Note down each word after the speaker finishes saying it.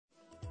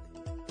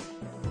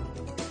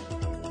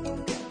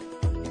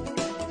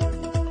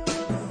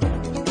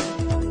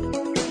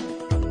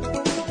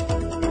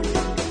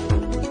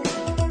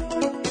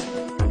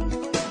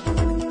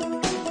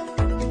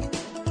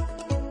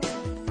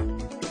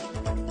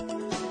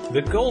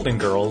The Golden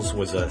Girls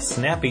was a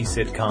snappy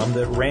sitcom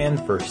that ran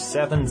for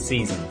 7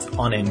 seasons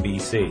on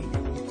NBC.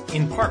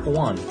 In part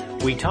 1,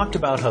 we talked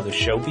about how the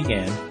show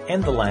began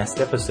and the last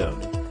episode.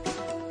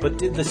 But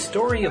did the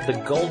story of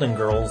the Golden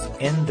Girls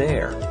end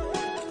there?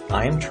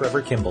 I am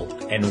Trevor Kimball,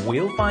 and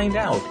we'll find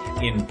out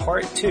in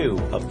part 2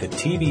 of the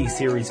TV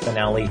series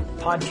finale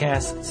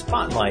podcast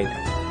Spotlight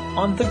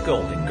on the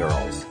Golden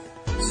Girls.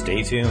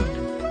 Stay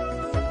tuned.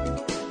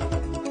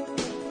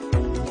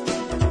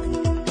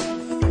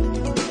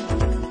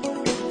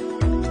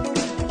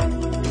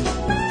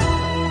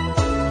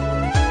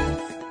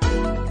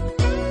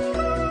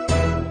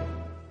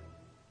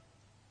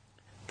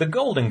 The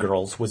Golden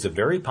Girls was a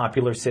very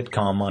popular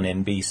sitcom on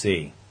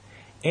NBC.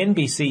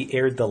 NBC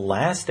aired the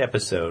last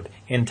episode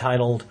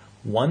entitled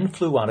One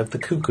Flew Out of the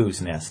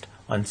Cuckoo's Nest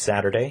on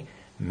Saturday,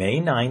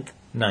 May 9th,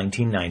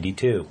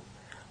 1992.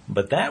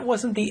 But that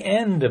wasn't the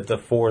end of the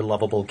 4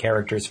 lovable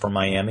characters from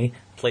Miami,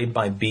 played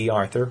by Bea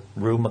Arthur,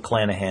 Rue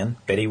McClanahan,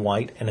 Betty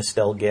White, and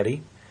Estelle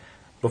Getty.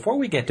 Before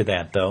we get to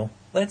that, though,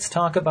 let's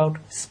talk about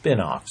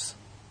spin-offs.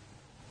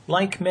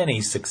 Like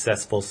many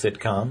successful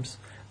sitcoms,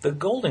 The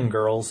Golden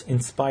Girls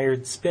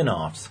inspired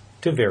spin-offs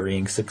to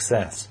varying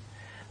success.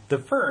 The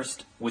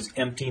first was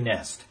Empty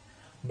Nest,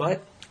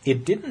 but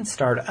it didn't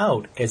start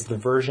out as the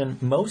version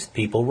most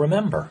people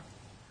remember.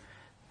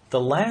 The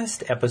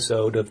last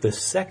episode of the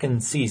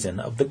second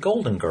season of The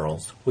Golden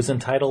Girls was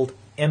entitled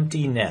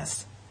Empty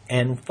Nest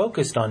and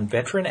focused on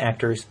veteran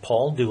actors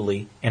Paul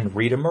Dooley and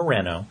Rita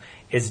Moreno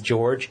as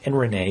George and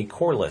Renee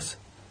Corliss.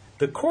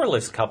 The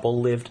Corliss couple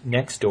lived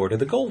next door to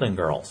The Golden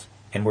Girls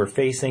and were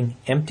facing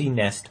empty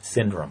nest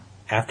syndrome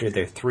after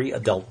their 3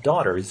 adult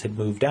daughters had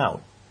moved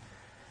out.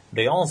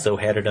 They also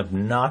had an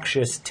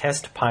obnoxious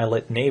test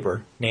pilot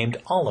neighbor named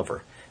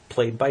Oliver,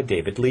 played by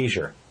David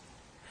Leisure.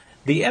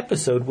 The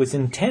episode was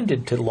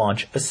intended to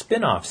launch a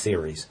spin-off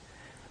series,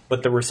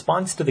 but the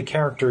response to the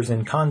characters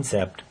and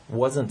concept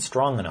wasn't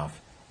strong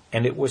enough,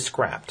 and it was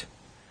scrapped.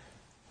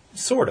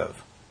 Sort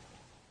of.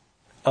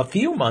 A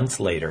few months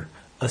later,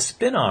 a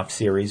spin-off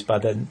series by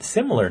the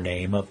similar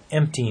name of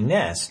Empty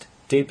Nest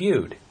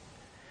debuted.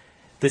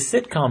 The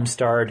sitcom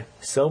starred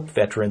soap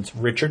veterans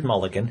Richard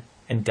Mulligan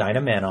and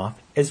Dinah Manoff,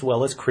 as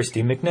well as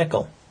Kristy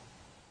McNichol.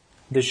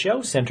 The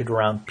show centered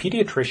around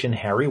pediatrician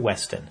Harry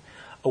Weston,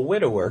 a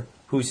widower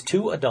whose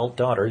 2 adult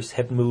daughters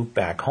had moved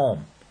back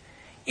home.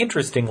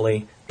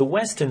 Interestingly, the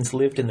Westons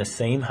lived in the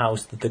same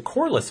house that the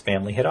Corliss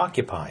family had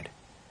occupied.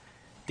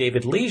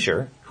 David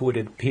Leisure, who had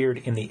appeared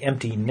in the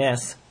Empty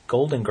Nest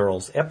Golden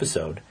Girls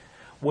episode,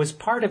 was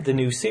part of the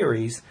new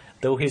series,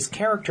 though his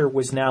character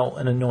was now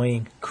an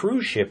annoying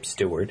cruise ship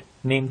steward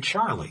named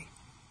Charlie.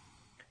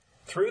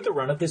 Through the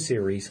run of the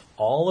series,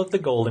 all of the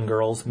Golden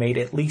Girls made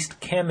at least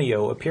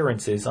cameo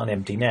appearances on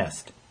Empty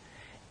Nest.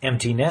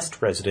 Empty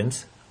Nest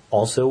residents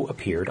also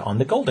appeared on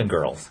the Golden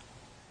Girls.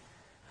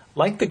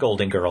 Like the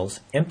Golden Girls,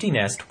 Empty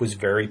Nest was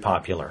very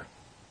popular.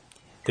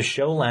 The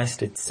show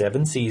lasted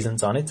 7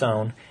 seasons on its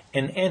own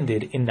and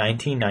ended in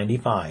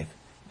 1995,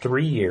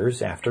 3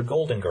 years after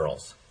Golden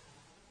Girls.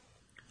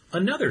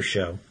 Another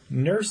show,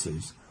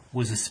 Nurses,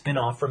 was a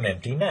spin-off from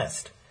Empty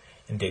Nest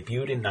and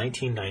debuted in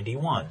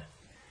 1991.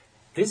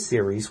 This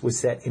series was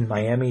set in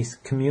Miami's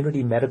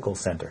Community Medical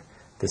Center,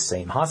 the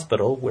same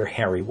hospital where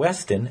Harry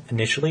Weston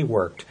initially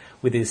worked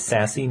with his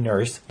sassy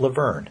nurse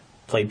Laverne,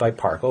 played by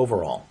Park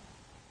Overall.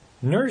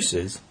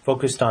 Nurses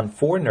focused on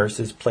 4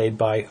 nurses played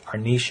by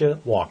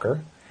Arnisha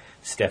Walker,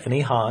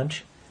 Stephanie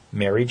Hodge,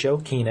 Mary Jo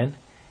Keenan,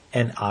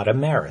 and Ada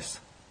Maris.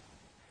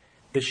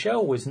 The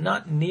show was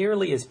not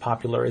nearly as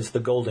popular as The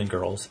Golden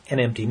Girls and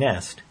Empty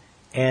Nest,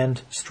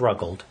 and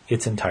struggled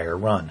its entire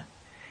run.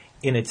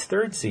 In its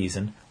 3rd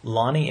season,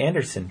 Lonnie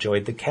Anderson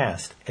joined the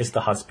cast as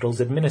the hospital's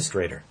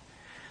administrator.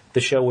 The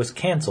show was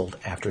canceled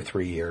after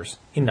 3 years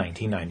in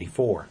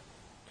 1994.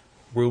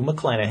 Rue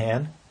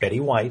McClanahan, Betty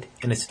White,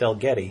 and Estelle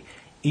Getty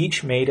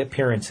each made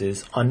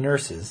appearances on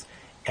Nurses,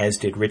 as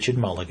did Richard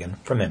Mulligan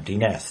from Empty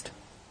Nest.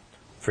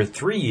 For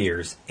 3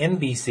 years,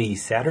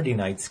 NBC's Saturday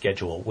night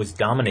schedule was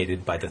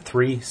dominated by the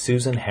 3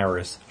 Susan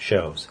Harris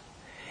shows.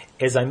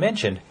 As I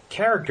mentioned,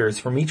 characters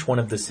from each one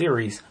of the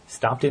series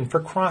stopped in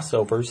for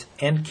crossovers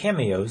and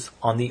cameos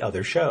on the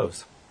other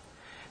shows.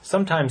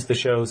 Sometimes the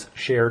shows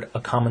shared a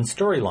common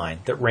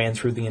storyline that ran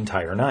through the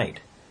entire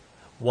night.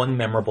 One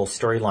memorable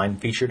storyline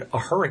featured a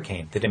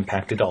hurricane that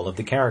impacted all of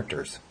the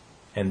characters.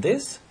 And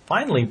this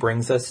finally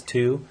brings us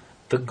to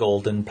The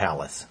Golden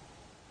Palace.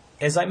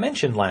 As I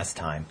mentioned last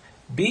time,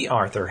 Bea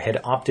Arthur had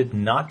opted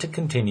not to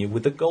continue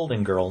with the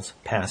Golden Girls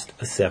past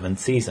a 7th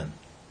season.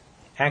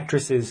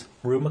 Actresses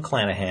Rue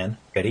McClanahan,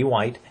 Betty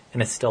White,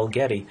 and Estelle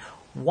Getty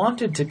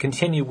wanted to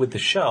continue with the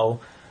show,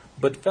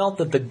 but felt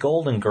that the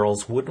Golden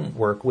Girls wouldn't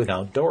work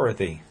without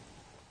Dorothy.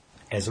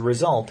 As a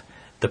result,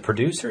 the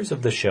producers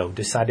of the show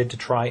decided to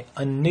try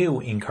a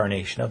new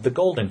incarnation of the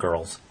Golden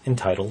Girls,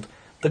 entitled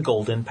The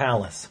Golden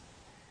Palace.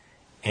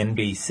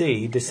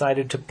 NBC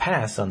decided to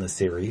pass on the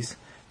series,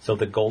 so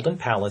The Golden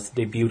Palace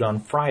debuted on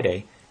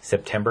Friday,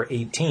 September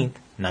 18,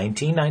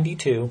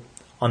 1992,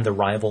 on the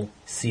rival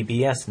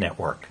CBS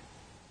network.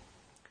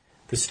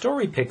 The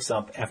story picks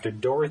up after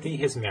Dorothy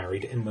has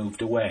married and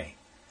moved away.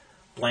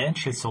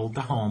 Blanche has sold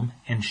the home,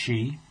 and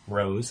she,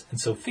 Rose, and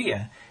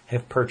Sophia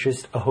have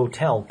purchased a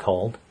hotel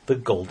called the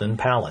Golden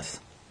Palace.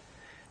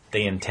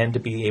 They intend to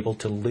be able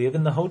to live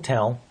in the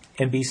hotel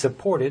and be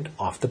supported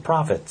off the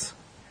profits.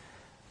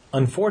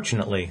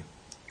 Unfortunately,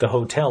 the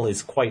hotel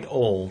is quite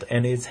old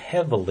and is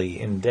heavily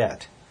in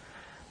debt.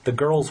 The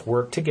girls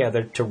work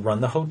together to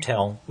run the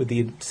hotel with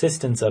the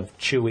assistance of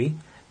Chewy,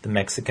 the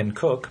Mexican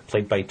cook,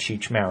 played by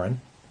Cheech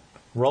Marin,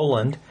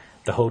 Roland,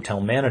 the hotel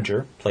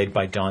manager, played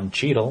by Don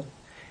Cheadle,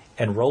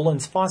 and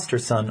Roland's foster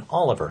son,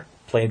 Oliver,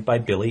 played by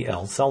Billy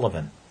L.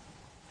 Sullivan.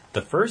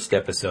 The first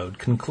episode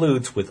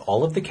concludes with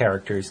all of the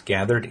characters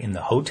gathered in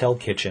the hotel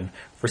kitchen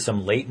for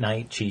some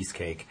late-night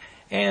cheesecake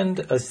and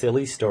a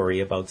silly story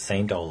about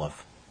St.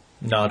 Olaf,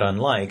 not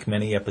unlike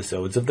many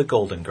episodes of The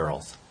Golden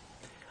Girls.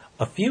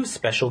 A few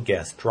special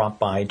guests drop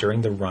by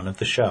during the run of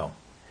the show,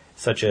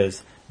 such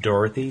as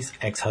Dorothy's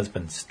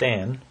ex-husband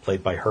Stan,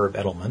 played by Herb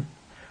Edelman,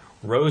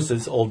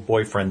 Rose's old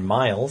boyfriend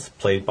Miles,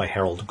 played by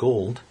Harold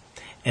Gould,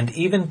 and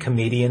even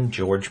comedian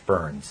George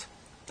Burns.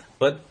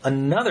 But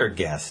another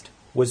guest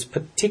was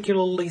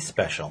particularly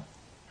special.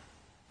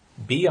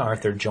 Bea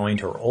Arthur joined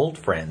her old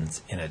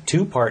friends in a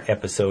 2-part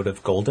episode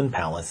of Golden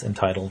Palace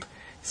entitled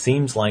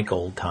Seems Like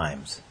Old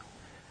Times.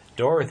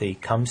 Dorothy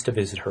comes to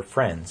visit her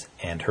friends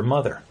and her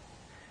mother.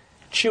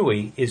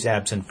 Chewy is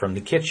absent from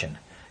the kitchen,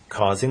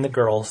 causing the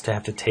girls to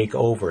have to take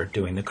over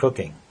doing the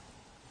cooking.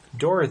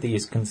 Dorothy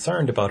is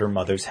concerned about her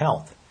mother's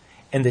health,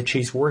 and that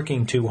she's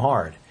working too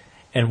hard,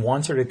 and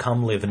wants her to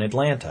come live in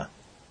Atlanta.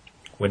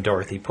 When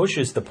Dorothy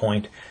pushes the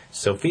point,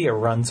 Sophia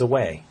runs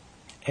away,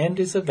 and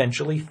is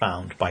eventually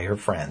found by her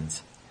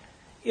friends.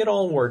 It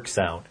all works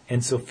out,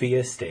 and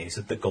Sophia stays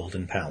at the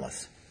Golden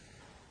Palace.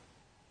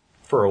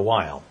 For a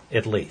while,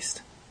 at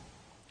least.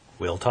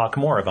 We'll talk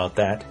more about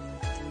that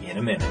in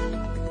a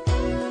minute.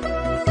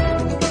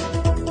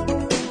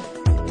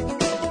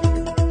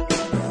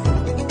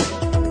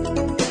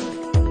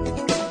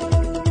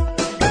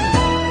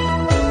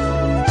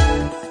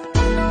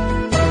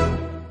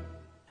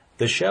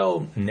 The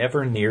show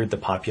never neared the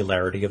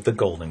popularity of The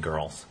Golden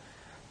Girls.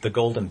 The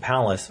Golden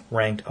Palace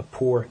ranked a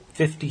poor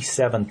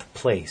 57th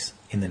place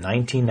in the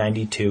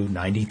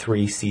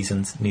 1992-93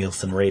 season's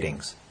Nielsen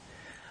ratings.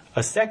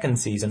 A second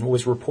season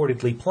was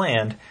reportedly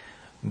planned,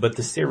 but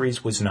the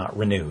series was not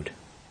renewed.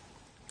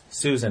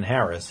 Susan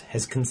Harris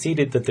has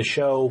conceded that the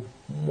show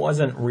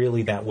wasn't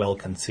really that well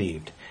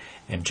conceived,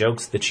 and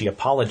jokes that she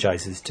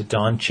apologizes to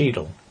Don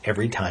Cheadle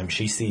every time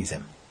she sees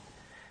him.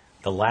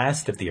 The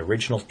last of the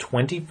original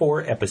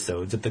 24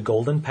 episodes of The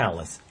Golden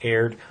Palace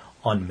aired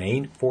on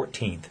May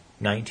 14,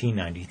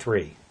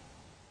 1993.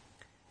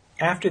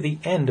 After the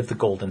end of The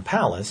Golden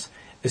Palace,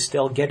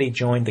 Estelle Getty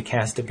joined the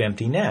cast of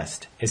Empty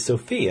Nest as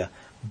Sophia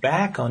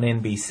back on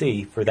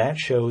NBC for that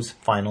show's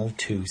final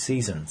 2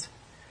 seasons.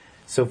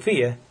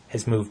 Sophia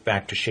has moved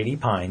back to Shady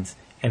Pines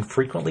and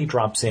frequently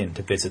drops in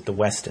to visit the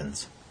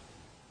Westons.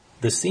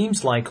 The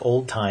Seems Like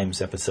Old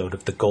Times episode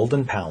of The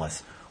Golden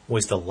Palace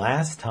was the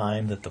last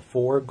time that the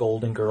 4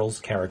 Golden Girls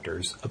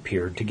characters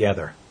appeared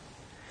together.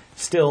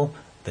 Still,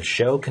 the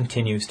show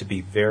continues to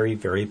be very,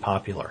 very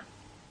popular.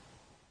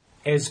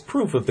 As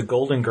proof of the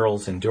Golden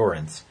Girls'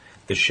 endurance,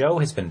 the show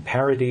has been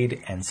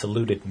parodied and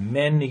saluted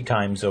many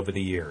times over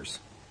the years.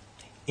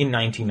 In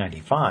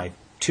 1995,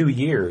 2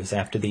 years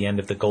after the end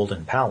of The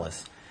Golden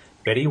Palace,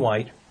 Betty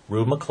White,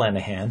 Rue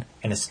McClanahan,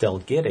 and Estelle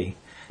Getty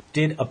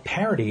did a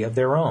parody of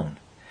their own.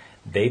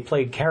 They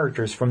played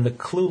characters from the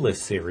Clueless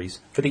series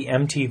for the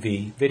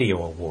MTV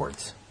Video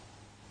Awards.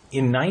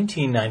 In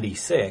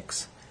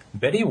 1996,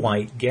 Betty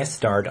White guest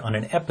starred on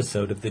an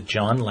episode of The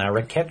John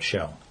Larroquette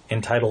Show,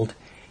 entitled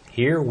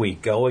Here We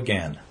Go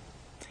Again.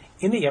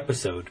 In the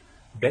episode,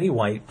 Betty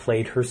White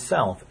played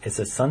herself as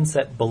a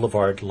Sunset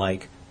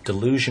Boulevard-like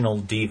delusional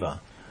diva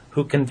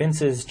who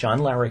convinces John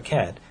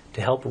Larroquette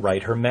to help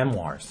write her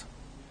memoirs.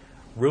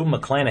 Rue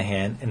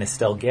McClanahan and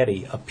Estelle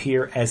Getty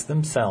appear as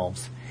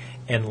themselves,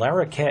 and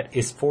Larroquette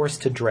is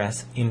forced to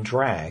dress in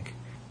drag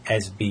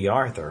as Bea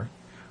Arthur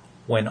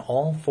when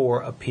all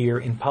 4 appear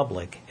in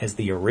public as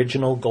the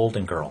original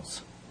Golden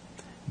Girls.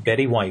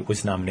 Betty White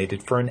was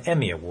nominated for an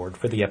Emmy Award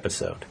for the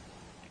episode.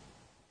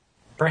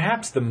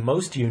 Perhaps the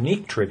most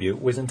unique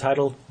tribute was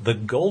entitled The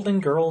Golden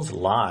Girls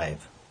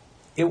Live.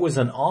 It was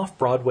an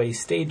off-Broadway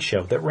stage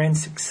show that ran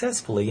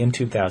successfully in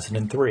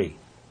 2003.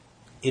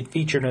 It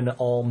featured an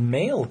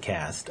all-male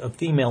cast of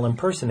female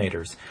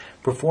impersonators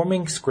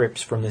performing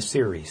scripts from the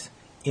series,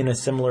 in a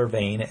similar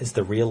vein as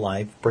the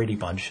real-life Brady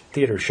Bunch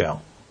theater show.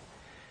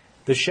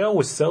 The show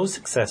was so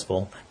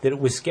successful that it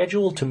was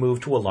scheduled to move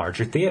to a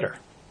larger theater.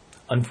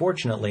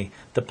 Unfortunately,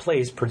 the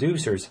play's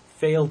producers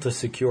failed to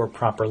secure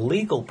proper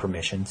legal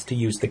permissions to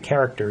use the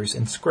characters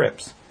and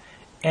scripts,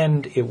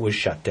 and it was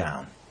shut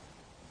down.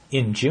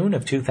 In June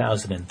of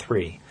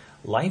 2003,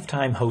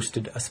 Lifetime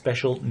hosted a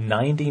special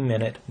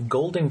 90-minute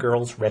Golden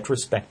Girls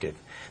retrospective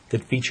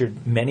that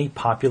featured many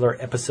popular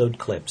episode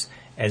clips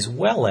as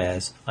well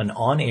as an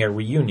on-air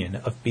reunion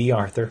of Bea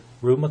Arthur,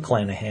 Rue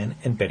McClanahan,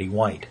 and Betty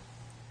White.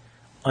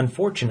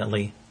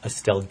 Unfortunately,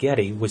 Estelle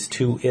Getty was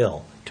too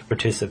ill to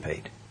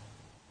participate.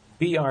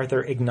 B.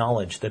 Arthur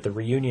acknowledged that the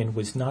reunion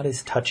was not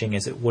as touching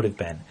as it would have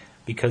been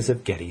because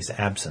of Getty's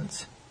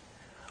absence.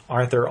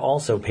 Arthur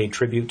also paid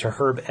tribute to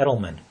Herb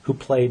Edelman, who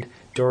played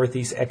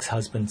Dorothy's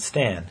ex-husband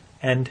Stan,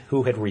 and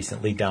who had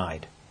recently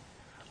died.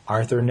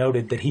 Arthur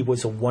noted that he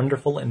was a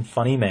wonderful and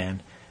funny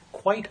man,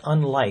 quite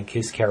unlike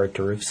his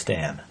character of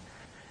Stan.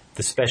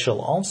 The special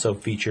also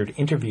featured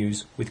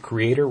interviews with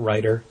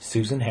creator-writer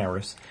Susan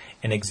Harris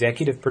and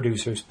executive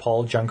producers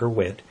Paul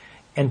Junger-Witt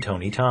and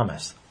Tony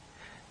Thomas.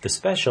 The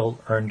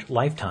special earned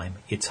Lifetime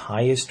its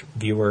highest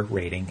viewer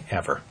rating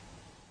ever.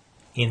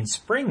 In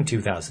spring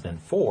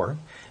 2004,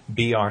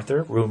 B.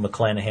 Arthur, Rue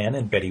McClanahan,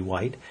 and Betty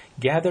White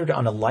gathered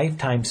on a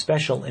Lifetime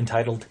special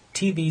entitled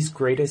TV's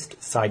Greatest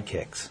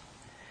Sidekicks.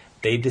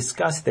 They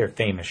discussed their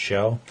famous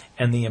show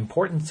and the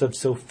importance of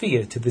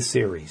Sophia to the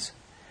series.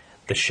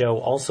 The show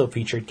also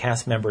featured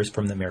cast members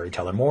from The Mary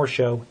Tyler Moore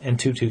Show and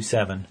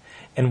 227,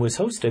 and was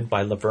hosted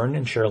by Laverne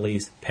and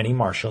Shirley's Penny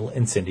Marshall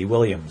and Cindy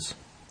Williams.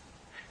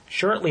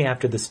 Shortly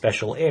after the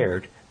special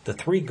aired, the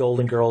three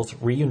Golden Girls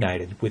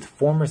reunited with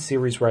former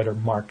series writer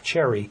Mark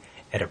Cherry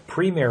at a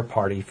premiere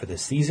party for the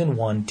Season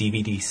 1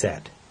 DVD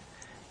set.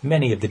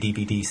 Many of the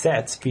DVD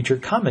sets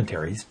featured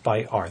commentaries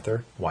by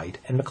Arthur, White,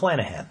 and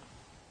McClanahan.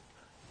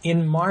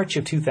 In March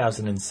of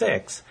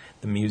 2006,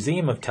 the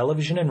Museum of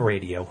Television and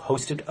Radio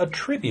hosted a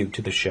tribute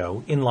to the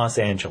show in Los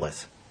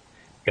Angeles.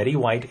 Betty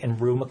White and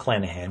Rue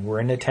McClanahan were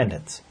in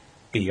attendance.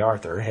 B.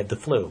 Arthur had the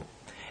flu,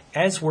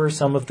 as were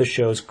some of the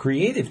show's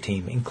creative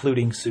team,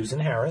 including Susan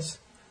Harris,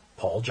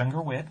 Paul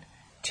Junger-Witt,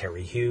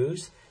 Terry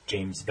Hughes,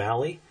 James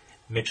Valley,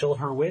 Mitchell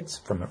Hurwitz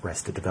from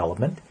Arrested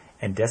Development,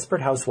 and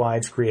Desperate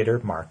Housewives creator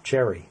Mark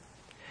Cherry.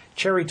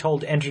 Cherry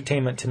told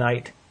Entertainment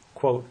Tonight,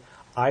 quote,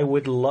 "I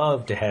would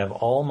love to have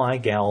all my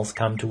gals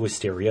come to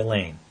Wisteria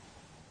Lane."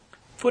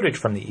 Footage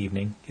from the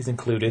evening is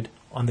included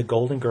on the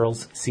Golden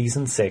Girls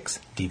Season 6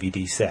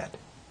 DVD set.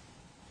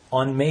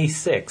 On May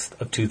 6th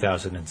of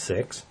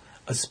 2006,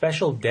 a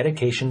special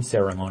dedication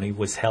ceremony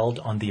was held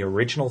on the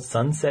original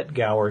Sunset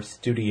Gower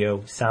Studio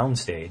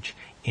soundstage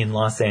in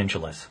Los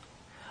Angeles.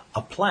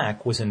 A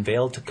plaque was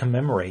unveiled to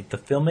commemorate the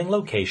filming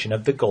location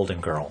of the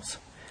Golden Girls.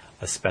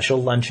 A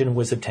special luncheon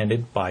was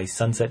attended by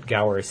Sunset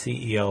Gower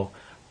CEO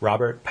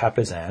Robert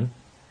Papasan,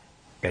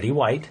 Betty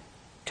White,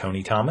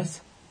 Tony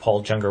Thomas,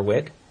 Paul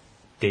Junger-Witt,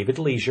 David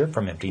Leisure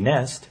from Empty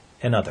Nest,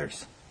 and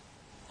others.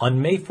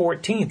 On May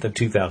 14th of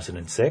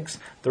 2006,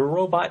 the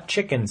Robot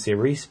Chicken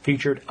series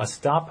featured a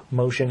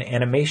stop-motion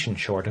animation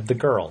short of the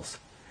girls.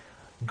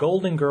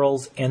 Golden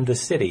Girls and the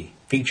City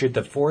featured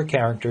the four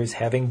characters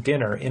having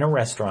dinner in a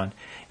restaurant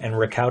and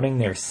recounting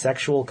their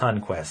sexual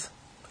conquests,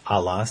 a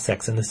la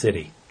Sex and the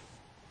City.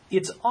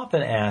 It's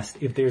often asked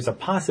if there's a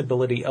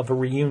possibility of a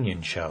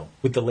reunion show,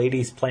 with the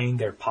ladies playing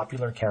their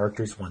popular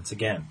characters once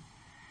again.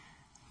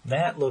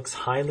 That looks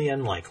highly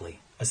unlikely,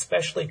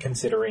 especially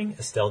considering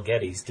Estelle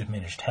Getty's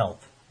diminished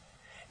health.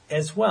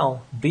 As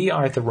well, B.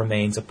 Arthur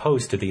remains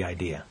opposed to the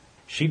idea.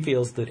 She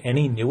feels that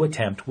any new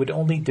attempt would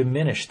only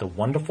diminish the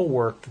wonderful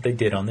work that they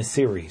did on the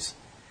series.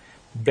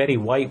 Betty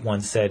White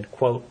once said,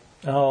 quote,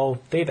 "Oh,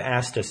 they've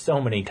asked us so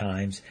many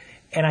times,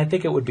 and I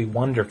think it would be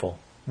wonderful.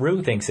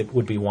 Rue thinks it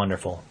would be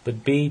wonderful,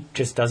 but B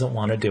just doesn't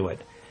want to do it.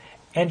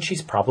 And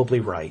she's probably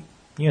right.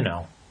 You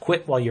know,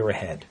 quit while you're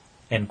ahead."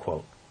 End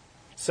quote.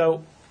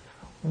 So,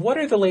 what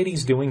are the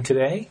ladies doing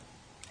today?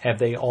 Have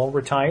they all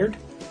retired?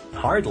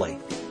 Hardly.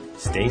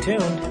 Stay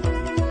tuned.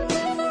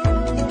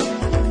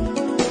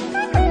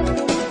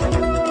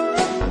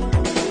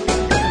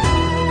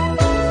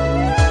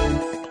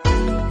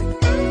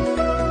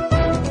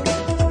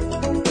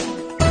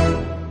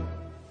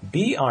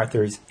 B.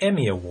 Arthur's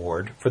Emmy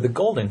Award for the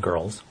Golden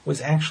Girls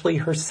was actually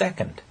her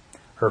second.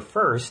 Her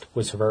first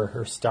was for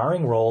her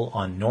starring role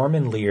on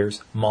Norman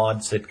Lear's Maude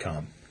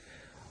sitcom.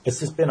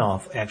 It's a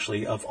spin-off,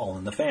 actually, of All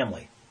in the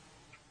Family.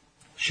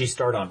 She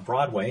starred on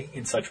Broadway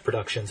in such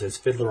productions as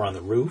Fiddler on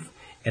the Roof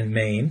and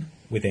Maine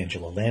with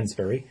Angela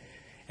Lansbury,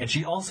 and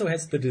she also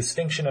has the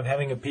distinction of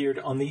having appeared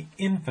on the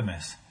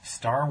infamous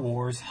Star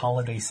Wars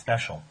Holiday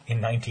Special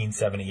in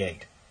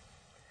 1978.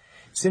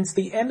 Since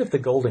the end of The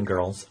Golden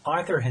Girls,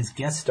 Arthur has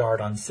guest starred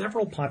on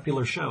several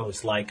popular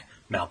shows like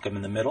Malcolm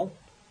in the Middle,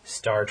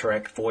 Star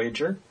Trek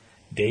Voyager,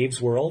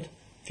 Dave's World,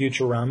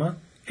 Futurama,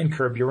 and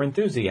Curb Your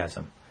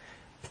Enthusiasm,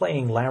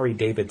 playing Larry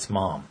David's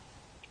mom.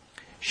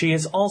 She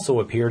has also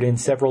appeared in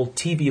several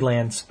TV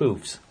Land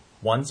spoofs,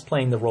 once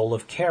playing the role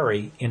of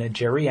Carrie in a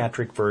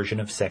geriatric version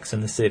of Sex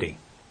and the City.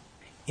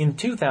 In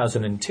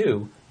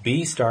 2002,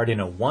 B starred in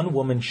a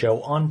one-woman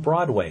show on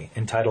Broadway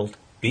entitled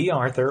B.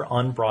 Arthur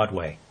on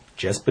Broadway,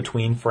 Just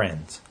Between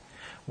Friends,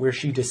 where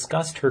she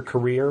discussed her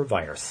career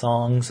via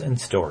songs and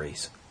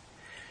stories.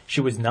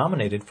 She was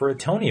nominated for a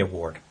Tony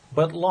Award,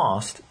 but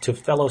lost to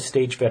fellow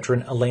stage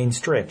veteran Elaine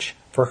Stritch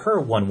for her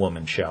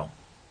one-woman show.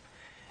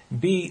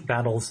 B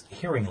battles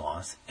hearing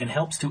loss and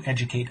helps to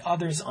educate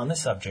others on the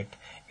subject,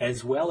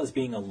 as well as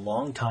being a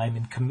long-time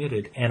and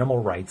committed animal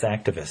rights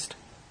activist.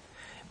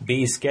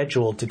 B is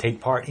scheduled to take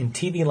part in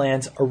TV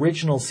Land's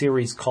original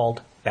series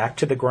called Back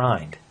to the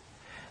Grind.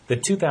 The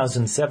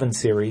 2007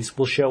 series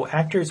will show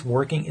actors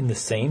working in the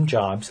same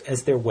jobs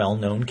as their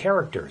well-known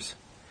characters.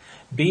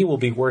 Bea will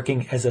be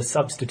working as a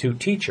substitute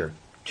teacher,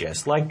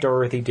 just like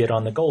Dorothy did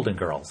on The Golden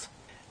Girls.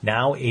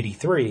 Now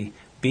 83,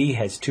 Bea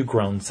has 2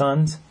 grown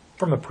sons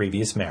from a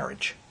previous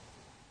marriage.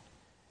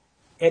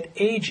 At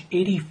age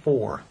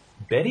 84,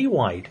 Betty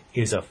White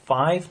is a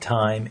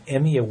 5-time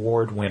Emmy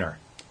Award winner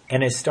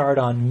and has starred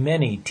on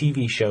many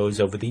TV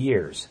shows over the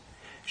years.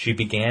 She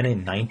began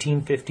in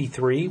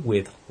 1953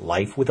 with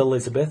Life with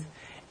Elizabeth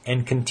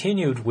and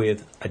continued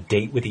with A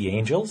Date with the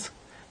Angels,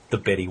 The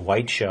Betty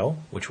White Show,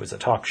 which was a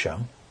talk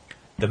show,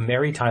 The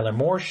Mary Tyler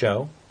Moore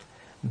Show,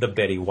 The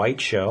Betty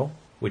White Show,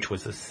 which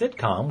was a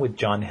sitcom with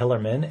John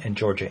Hillerman and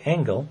Georgia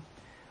Engel,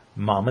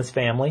 Mama's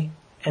Family,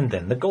 and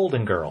then The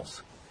Golden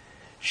Girls.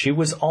 She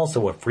was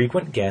also a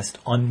frequent guest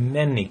on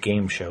many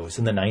game shows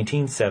in the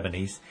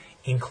 1970s,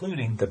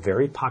 including the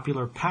very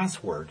popular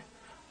Password,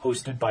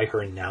 hosted by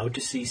her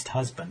now-deceased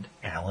husband,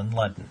 Alan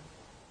Ludden.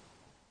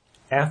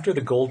 After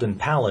The Golden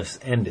Palace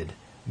ended,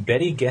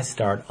 Betty guest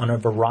starred on a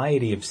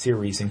variety of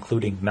series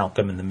including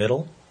Malcolm in the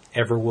Middle,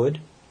 Everwood,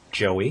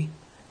 Joey,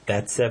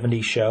 That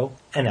 70s Show,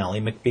 and Ally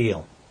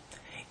McBeal.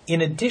 In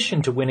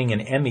addition to winning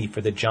an Emmy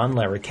for The John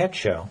Larroquette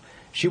Show,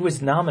 she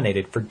was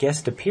nominated for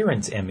guest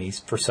appearance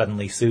Emmys for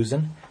Suddenly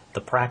Susan,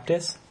 The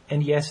Practice,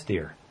 and Yes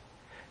Dear.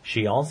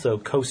 She also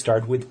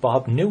co-starred with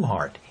Bob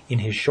Newhart in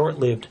his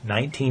short-lived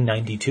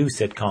 1992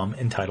 sitcom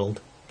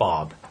entitled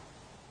Bob.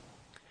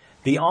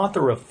 The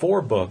author of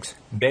 4 books,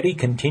 Betty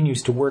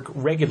continues to work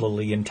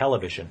regularly in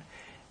television,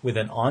 with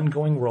an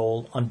ongoing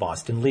role on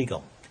Boston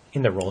Legal,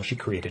 in the role she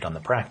created on The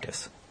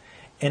Practice,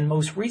 and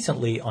most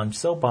recently on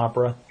soap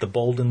opera The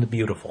Bold and the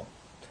Beautiful.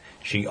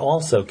 She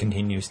also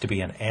continues to be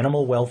an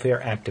animal welfare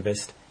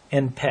activist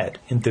and pet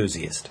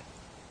enthusiast.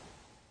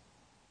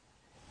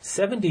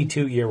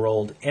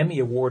 72-year-old Emmy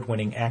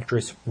Award-winning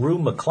actress Rue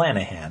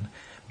McClanahan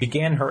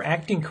began her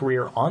acting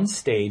career on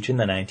stage in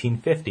the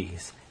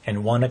 1950s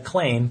and won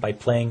acclaim by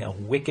playing a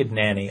wicked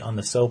nanny on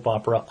the soap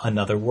opera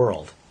Another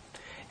World.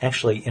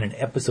 Actually, in an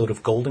episode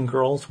of Golden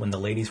Girls when the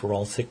ladies were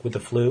all sick with the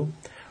flu,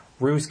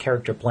 Rue's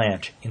character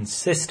Blanche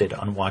insisted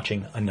on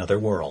watching Another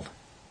World.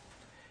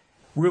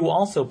 Rue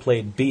also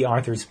played Bea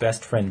Arthur's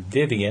best friend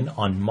Vivian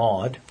on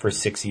Maude for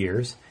 6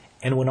 years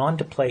and went on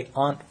to play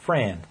Aunt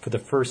Fran for the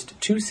first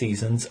 2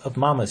 seasons of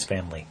Mama's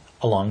Family,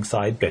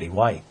 alongside Betty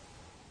White.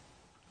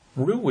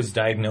 Rue was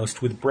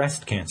diagnosed with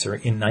breast cancer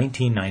in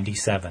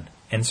 1997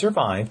 and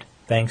survived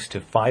thanks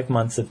to 5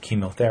 months of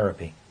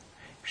chemotherapy.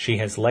 She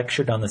has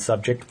lectured on the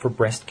subject for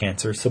breast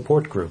cancer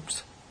support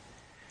groups.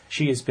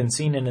 She has been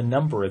seen in a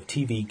number of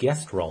TV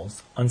guest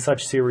roles on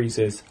such series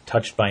as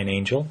Touched by an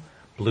Angel,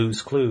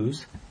 Blue's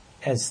Clues,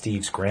 as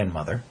Steve's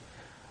grandmother,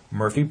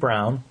 Murphy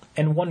Brown,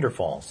 and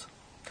Wonderfalls.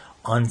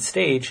 On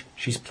stage,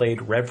 she's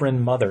played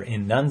Reverend Mother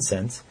in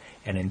Nonsense,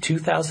 and in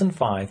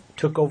 2005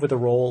 took over the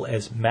role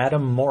as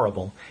Madame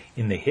Morrible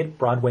in the hit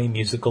Broadway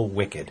musical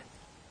Wicked.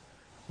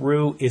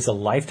 Rue is a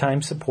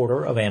lifetime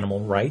supporter of animal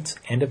rights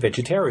and a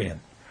vegetarian.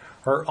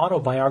 Her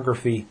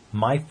autobiography,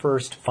 My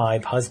First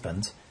 5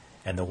 Husbands,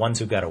 and the Ones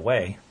Who Got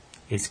Away,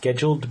 is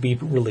scheduled to be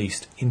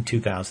released in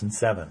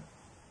 2007.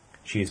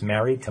 She is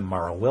married to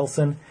Mara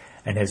Wilson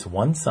and has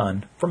 1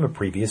 son from a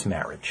previous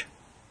marriage.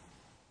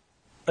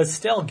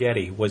 Estelle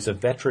Getty was a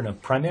veteran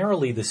of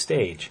primarily the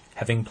stage,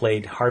 having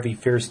played Harvey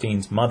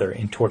Fierstein's mother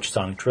in Torch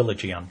Song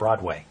Trilogy on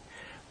Broadway,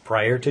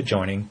 prior to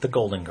joining the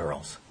Golden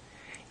Girls.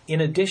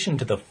 In addition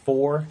to the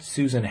 4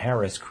 Susan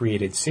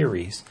Harris-created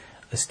series,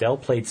 Estelle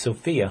played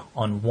Sophia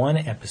on 1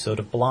 episode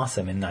of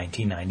Blossom in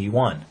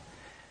 1991.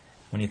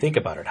 When you think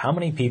about it, how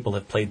many people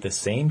have played the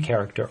same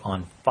character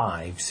on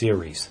 5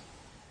 series?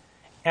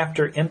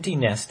 After Empty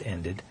Nest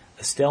ended,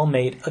 Estelle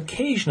made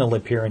occasional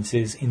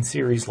appearances in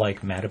series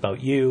like Mad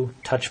About You,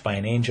 Touched by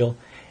an Angel,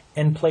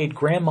 and played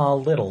Grandma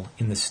Little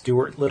in the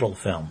Stuart Little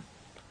film.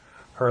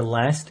 Her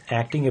last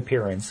acting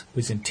appearance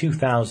was in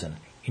 2000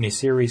 in a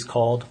series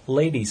called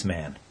Ladies'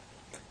 Man.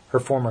 Her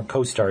former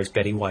co-stars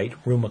Betty White,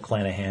 Rue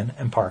McClanahan,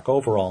 and Park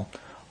Overall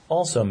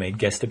also made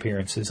guest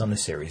appearances on the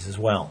series as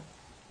well.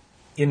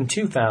 In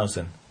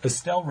 2000,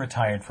 Estelle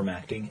retired from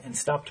acting and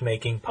stopped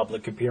making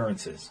public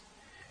appearances.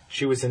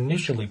 She was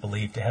initially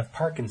believed to have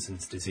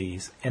Parkinson's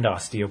disease and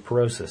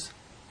osteoporosis,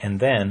 and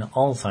then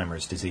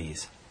Alzheimer's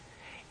disease.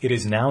 It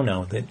is now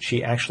known that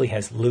she actually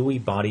has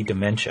Lewy body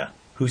dementia,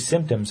 whose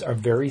symptoms are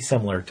very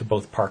similar to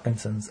both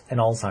Parkinson's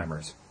and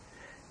Alzheimer's.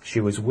 She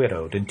was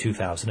widowed in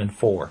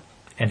 2004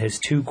 and has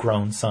 2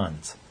 grown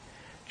sons.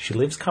 She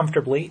lives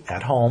comfortably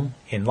at home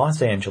in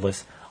Los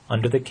Angeles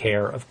under the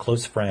care of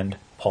close friend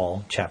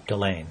Paul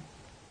Chapdelaine.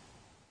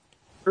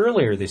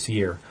 Earlier this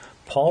year,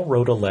 Paul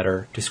wrote a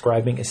letter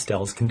describing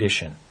Estelle's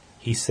condition.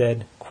 He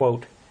said,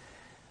 quote,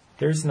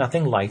 "There's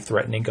nothing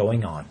life-threatening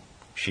going on.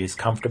 She is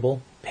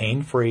comfortable,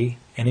 pain-free,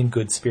 and in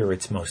good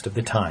spirits most of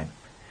the time.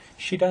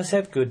 She does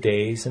have good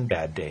days and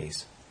bad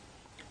days.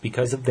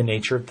 Because of the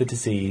nature of the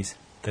disease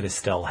that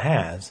Estelle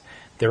has,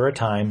 there are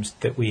times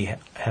that we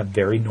have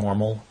very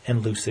normal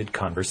and lucid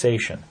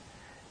conversation,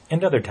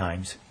 and other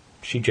times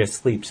she just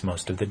sleeps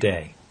most of the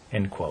day."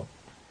 End quote.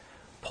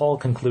 Paul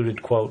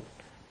concluded, quote,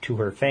 "To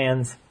her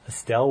fans,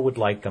 Estelle would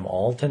like them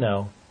all to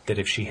know that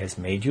if she has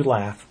made you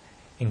laugh,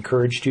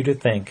 encouraged you to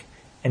think,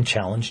 and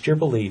challenged your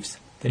beliefs,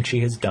 then she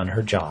has done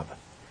her job.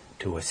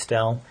 To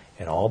Estelle,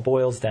 it all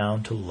boils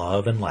down to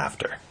love and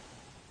laughter."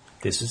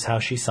 This is how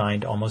she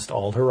signed almost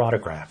all her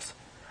autographs.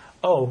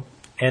 Oh,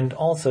 and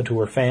also to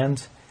her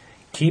fans,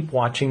 keep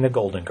watching the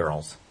Golden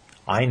Girls.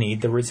 I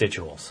need the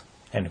residuals.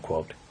 End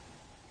quote.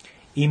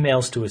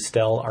 Emails to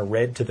Estelle are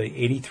read to the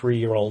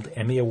 83-year-old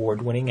Emmy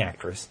Award-winning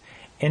actress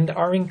and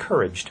are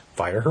encouraged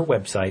via her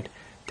website,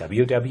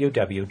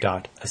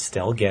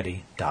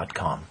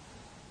 www.estellegetty.com.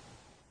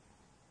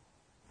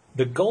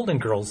 The Golden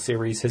Girls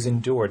series has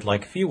endured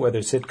like few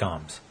other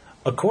sitcoms.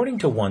 According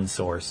to one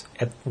source,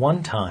 at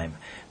one time,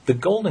 The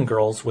Golden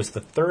Girls was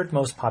the third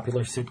most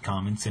popular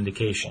sitcom in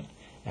syndication,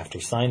 after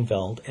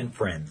Seinfeld and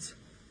Friends.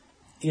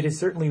 It is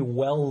certainly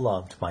well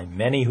loved by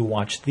many who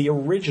watched the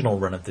original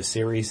run of the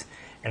series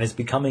and has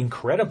become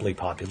incredibly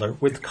popular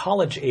with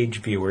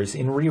college-age viewers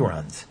in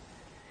reruns.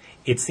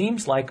 It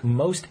seems like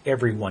most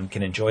everyone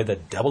can enjoy the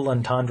double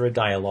entendre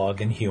dialogue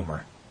and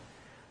humor.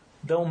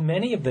 Though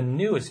many of the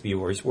newest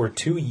viewers were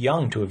too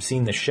young to have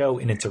seen the show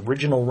in its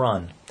original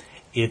run,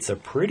 it's a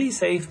pretty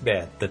safe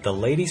bet that the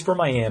ladies from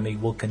Miami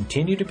will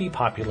continue to be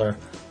popular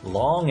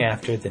long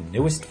after the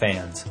newest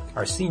fans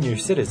are senior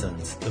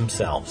citizens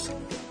themselves.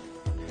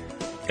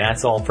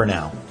 That's all for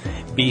now.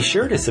 Be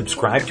sure to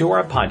subscribe to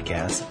our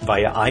podcast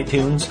via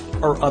iTunes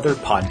or other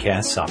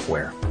podcast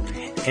software.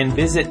 And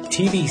visit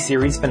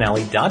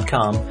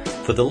tvseriesfinale.com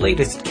for the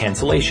latest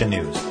cancellation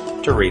news,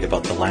 to read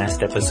about the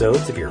last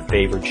episodes of your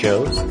favorite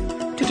shows,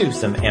 to do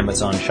some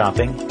Amazon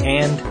shopping,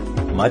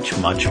 and much,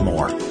 much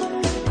more.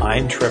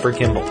 I'm Trevor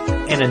Kimball,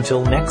 and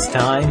until next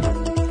time,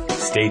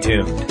 stay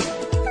tuned.